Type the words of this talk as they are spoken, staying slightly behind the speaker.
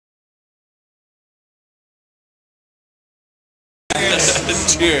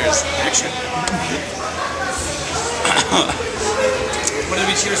Cheers. Action. What did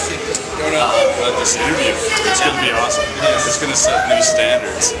we cheers to? Don't know. This interview. It's going to be awesome. It's going to set new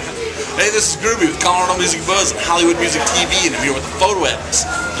standards. Hey, this is Groovey with Colorado Music Buzz and Hollywood.TV, and I'm here with the Photo X,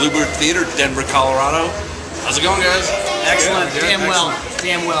 Bluebird Theater, Denver, Colorado. How's it going, guys? Excellent. Damn well.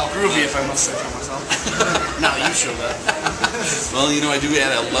 Damn well. Groovy, if I must say so myself. No, you show that. Well, you know, I do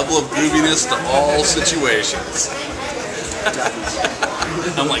add a level of grooviness to all situations.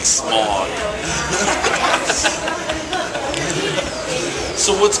 I'm like smog.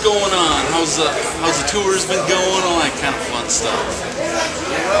 So what's going on? How's the tours been going? All that kind of fun stuff.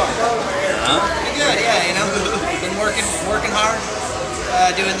 Huh? Pretty good, yeah. You know, been working hard,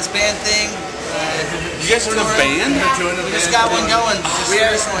 doing this band thing. You guys are in a band? We just got one going. We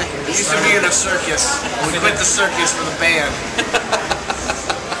used to be in a circus. We quit the circus for the band.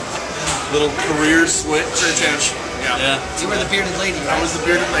 Little career switch. Change. Yeah. You were the bearded lady, right? I was the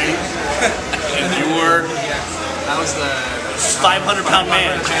bearded lady. And you were? I was the 500-pound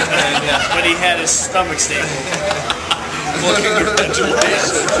man, but he had his stomach stable. Well,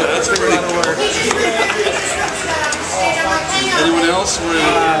 congratulations. That's pretty cool. Anyone else? I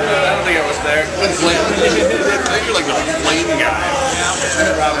don't think I was there. I think you're like the plane guy.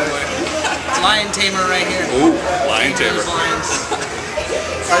 Yeah, probably. Lion tamer right here. Ooh, lion tamer. Those lions.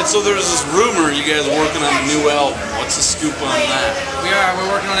 Alright, so there's this rumor you guys are working on a new album. What's the scoop on that?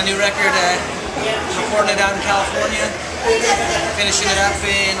 We're working on a new record, recording it out in California, finishing it up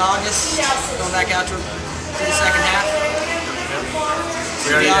in August, going back out to the second half.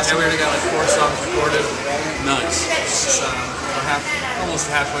 We already got like 4 songs recorded. Nice. We're almost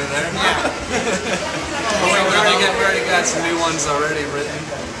halfway there. Yeah. We already got some new ones already written.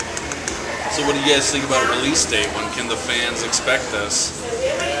 So what do you guys think about release date? When can the fans expect this?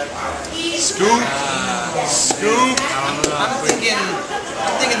 Scoop? Scoop? I'm thinking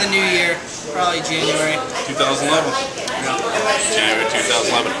the new year, probably January. 2011. January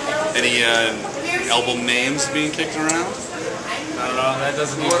 2011. Any album names being kicked around? I don't know, that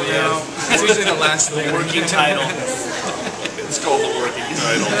doesn't usually happen. It's usually the last thing. Working title. It's called the working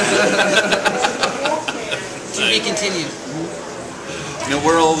title. To be continued. Now,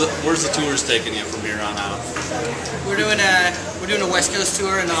 where's the tours taking you from here on out? We're doing a West Coast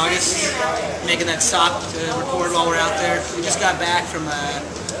tour in August, making that stop to record while we're out there. We just got back from a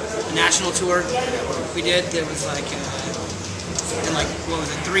national tour we did. It was like in like, what was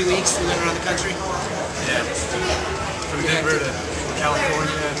it, 3 weeks we went around the country. Yeah. From Denver to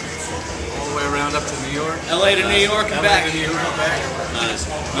California, all the way around up to New York. LA to New York and back. LA to New York and back. Nice.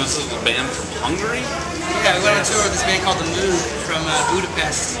 This is a band from Hungary? Yeah, we went on tour with this band called The Mood from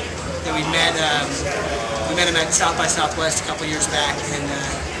Budapest that we met them at South by Southwest a couple years back, and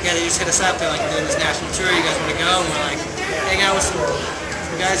yeah, they just hit us up. They're like, we're doing this national tour, you guys want to go? And we're like, hang out with some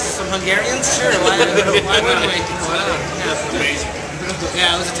guys, some Hungarians? Sure, why wouldn't we? Why not? Yeah. Amazing.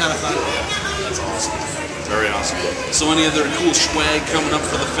 Yeah, it was a ton of fun. That's awesome. Very awesome. So any other cool swag coming up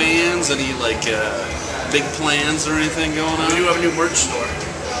for the fans? Any like big plans or anything going on? We do have a new merch store.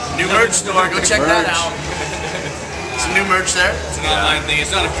 New merch store, go check that out. Some new merch there. It's an online thing.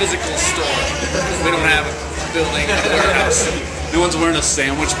 It's not a physical store. We don't have a building, a warehouse. No one's wearing a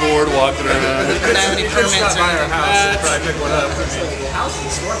sandwich board walking around. We don't have any permits or our house. We'll probably pick one up. House is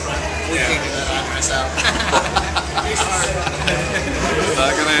a storefront. We can't get that address out. It's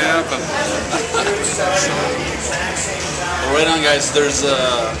not gonna happen. Well, right on, guys. There's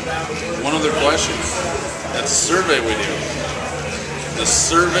one other question. That's a survey we do. The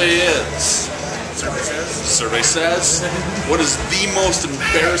survey says, what is the most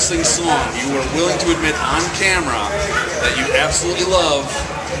embarrassing song you are willing to admit on camera that you absolutely love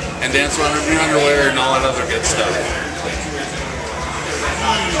and dance around in your underwear and all that other good stuff?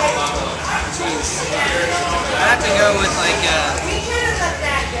 I have to go with like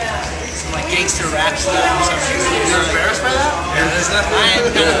some like gangster rap stuff or something. You're embarrassed by that? Yeah, there's nothing.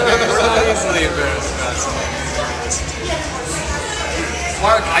 We're not easily embarrassed about something.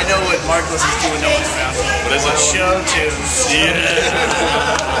 Mark, I know what Mark listens to when no one's around. What is it? Show tunes. Yeah.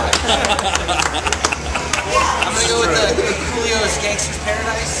 I'm gonna go with the Coolio's Gangster's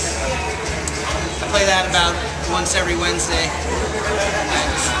Paradise. I play that about once every Wednesday. I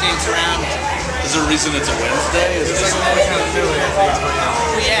just dance around. Is there a reason it's a Wednesday? Is it It's like kind of Philly, I think.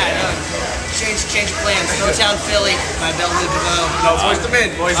 Yeah, no. Change plans. Go Town Philly by Belle Hood DeVoe. No, it's Boys to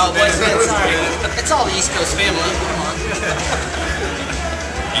Men. Boys to Men. Boys to Men, sorry. It's all the East Coast family. Come on.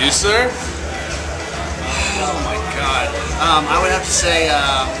 You, sir? Oh my God. I would have to say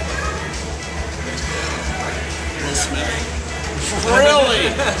Will Smith. Really?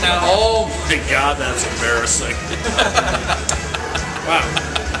 Oh my God, that's embarrassing. Wow.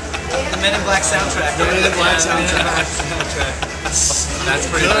 The Men in Black soundtrack. The Men in Black soundtrack. That's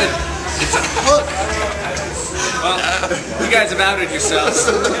pretty good. It's a hook. Well, you guys have outed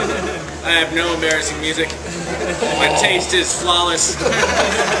yourselves. I have no embarrassing music. My taste is flawless.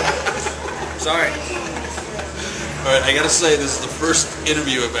 Sorry. Alright, I gotta say, this is the first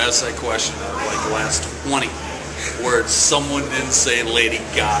interview I've asked that question in like the last 20, where someone didn't say Lady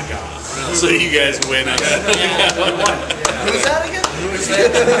Gaga. So you guys win on that. Who's that again? Who's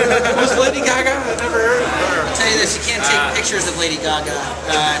Lady Gaga? I never heard of her. I'll tell you this, you can't take pictures of Lady Gaga.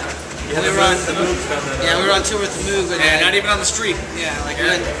 We were on tour with the Moog. Yeah, not even on the street. Yeah, like we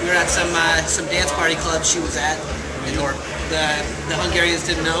were at some dance party club she was at. New York. The Hungarians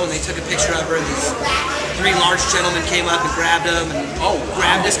didn't know, and they took a picture of her, and these 3 large gentlemen came up and grabbed him, and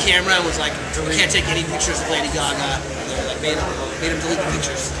grabbed his camera and was like, "We can't take any pictures of Lady Gaga." And they like made him delete the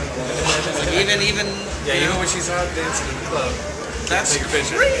pictures. Like even even when she's out dancing in the club, that's take a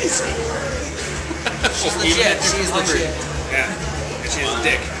picture. crazy. She's legit. She's legit. Yeah, and she has a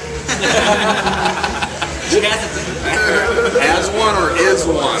dick. She has a dick. Has one or is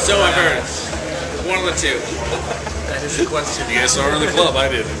one? So I've heard. One of the two. That is the question. You guys saw her in the club, I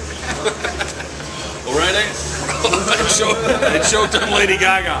didn't. All right, I choked on Lady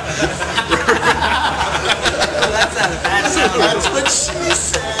Gaga. That's not a bad sound. That's what she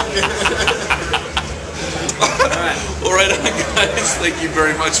said. All right, guys. Thank you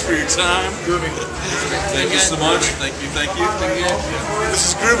very much for your time. Groovy. Thank you so much. Thank you. This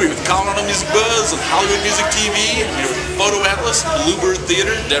is Groovy with Colorado Music Buzz and Hollywood.TV. Here with Photo Atlas, Bluebird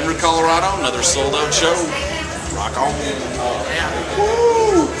Theater, Denver, Colorado. Another sold-out show. Rock on.